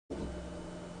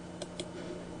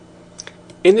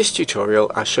In this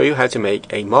tutorial I'll show you how to make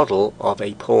a model of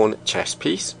a pawn chess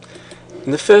piece.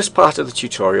 In the first part of the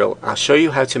tutorial I'll show you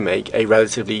how to make a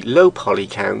relatively low poly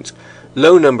count,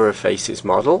 low number of faces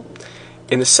model.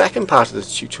 In the second part of the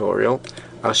tutorial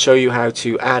I'll show you how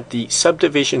to add the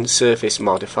subdivision surface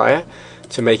modifier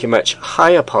to make a much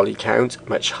higher poly count,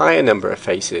 much higher number of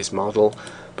faces model,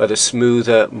 but a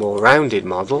smoother, more rounded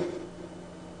model.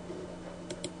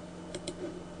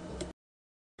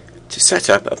 To set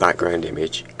up a background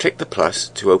image, click the plus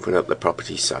to open up the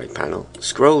Properties side panel,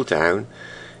 scroll down,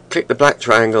 click the black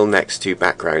triangle next to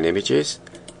Background Images,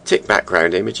 tick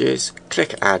Background Images,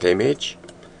 click Add Image,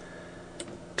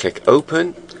 click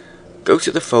Open, go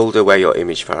to the folder where your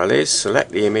image file is,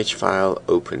 select the image file,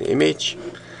 Open Image.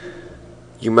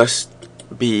 You must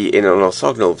be in an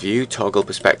orthogonal view, toggle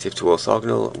perspective to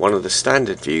orthogonal. One of the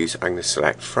standard views, I'm going to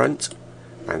select front,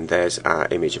 and there's our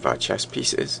image of our chess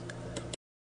pieces.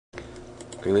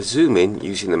 I'm going to zoom in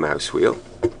using the mouse wheel.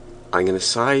 I'm going to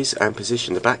size and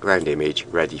position the background image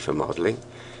ready for modeling.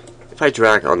 If I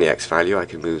drag on the X value, I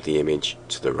can move the image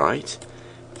to the right.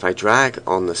 If I drag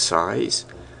on the size,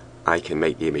 I can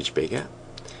make the image bigger.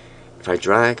 If I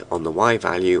drag on the Y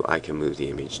value, I can move the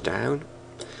image down.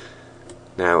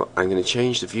 Now I'm going to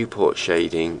change the viewport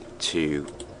shading to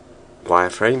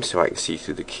wireframe so I can see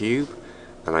through the cube,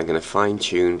 and I'm going to fine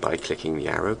tune by clicking the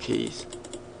arrow keys.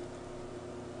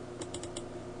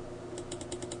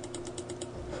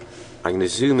 I'm going to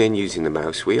zoom in using the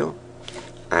mouse wheel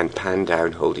and pan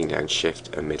down holding down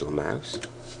shift and middle mouse.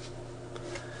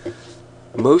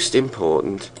 Most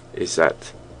important is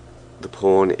that the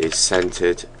pawn is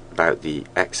centered about the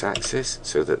x-axis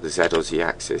so that the z or z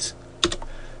axis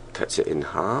cuts it in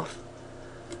half.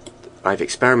 I've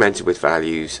experimented with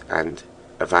values, and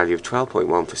a value of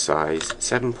 12.1 for size,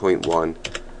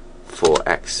 7.1 for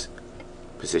x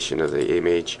position of the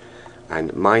image,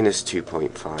 and minus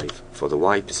 2.5 for the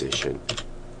Y position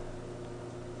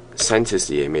centers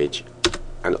the image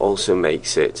and also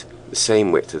makes it the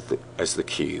same width as the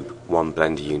cube, 1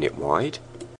 blender unit wide.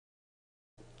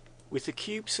 With the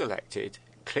cube selected,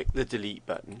 click the delete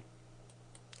button,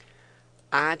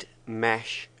 add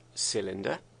mesh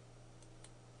cylinder,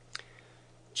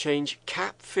 change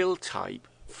cap fill type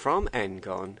from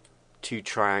ngon to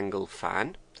triangle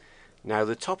fan. Now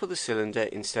the top of the cylinder,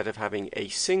 instead of having a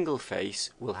single face,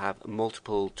 will have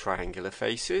multiple triangular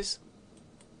faces.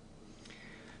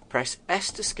 Press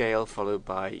S to scale followed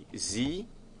by Z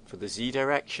for the Z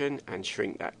direction and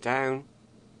shrink that down.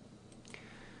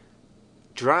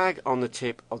 Drag on the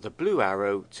tip of the blue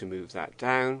arrow to move that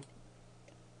down.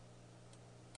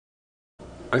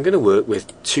 I'm going to work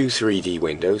with two 3D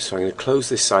windows, so I'm going to close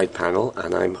this side panel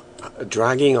and I'm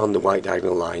dragging on the white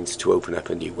diagonal lines to open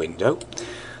up a new window.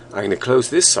 I'm going to close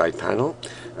this side panel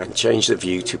and change the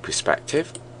view to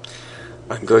perspective.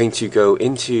 I'm going to go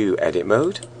into edit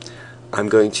mode. I'm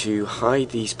going to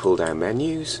hide these pull down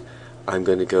menus. I'm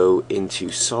going to go into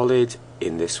solid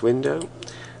in this window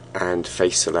and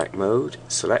face select mode,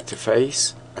 select a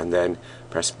face, and then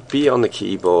press B on the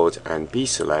keyboard and B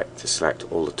select to select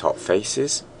all the top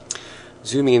faces.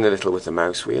 Zooming in a little with the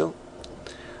mouse wheel,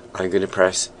 I'm going to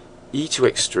press E to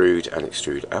extrude and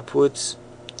extrude upwards,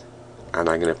 and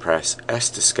I'm going to press S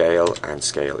to scale and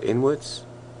scale inwards.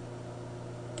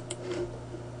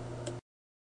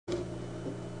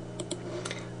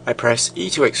 I press E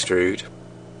to extrude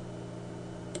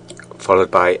followed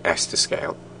by S to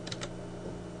scale.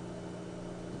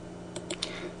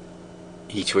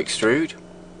 E to extrude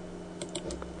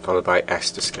followed by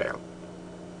S to scale.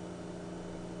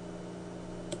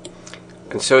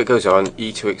 And so it goes on,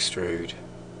 E to extrude,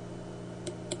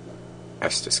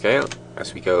 S to scale,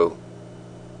 as we go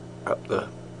up the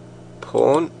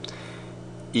pawn,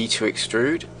 E to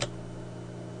extrude,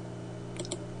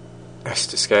 S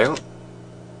to scale,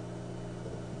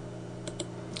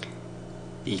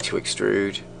 E to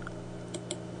extrude,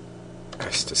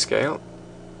 S to scale.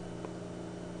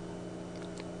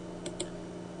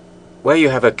 Where you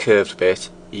have a curved bit,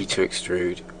 E to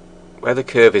extrude. Where the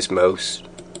curve is most,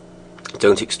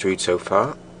 don't extrude so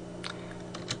far,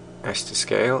 S to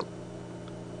scale.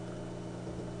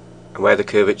 And where the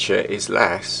curvature is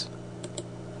less,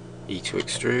 E to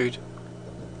extrude.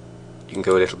 You can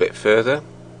go a little bit further,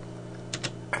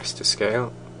 S to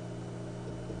scale,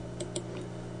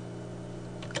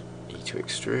 E to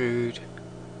extrude,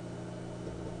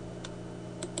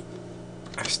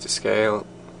 S to scale,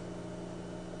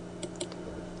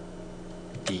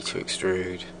 E to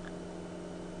extrude,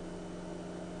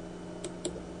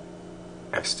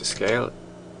 S to scale.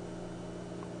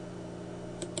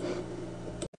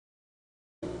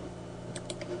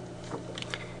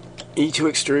 E to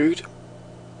extrude,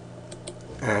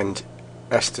 and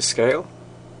S to scale,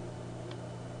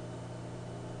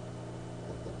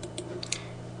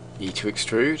 E to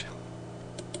extrude,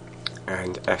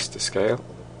 and S to scale.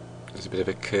 There's a bit of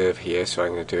a curve here, so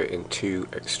I'm going to do it in 2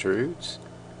 extrudes.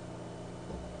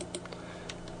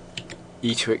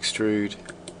 E to extrude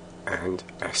and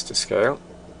S to scale.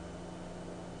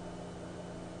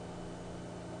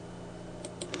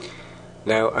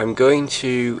 Now I'm going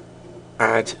to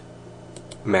add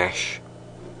mesh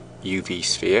UV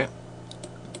sphere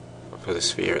for the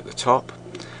sphere at the top.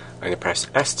 I'm going to press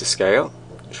S to scale,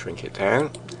 shrink it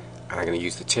down, and I'm going to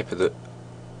use the tip of the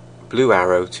blue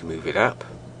arrow to move it up.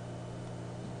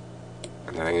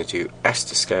 And then I'm going to do S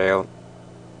to scale.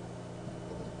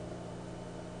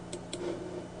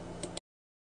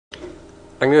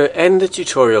 I'm going to end the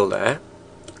tutorial there.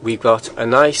 We've got a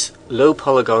nice low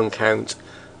polygon count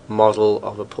model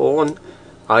of a pawn,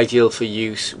 ideal for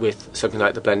use with something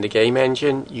like the Blender game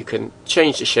engine. You can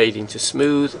change the shading to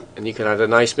smooth and you can add a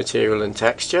nice material and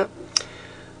texture.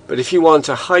 But if you want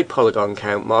a high polygon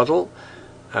count model,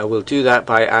 we'll do that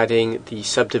by adding the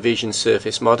subdivision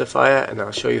surface modifier, and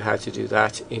I'll show you how to do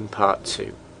that in part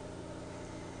 2.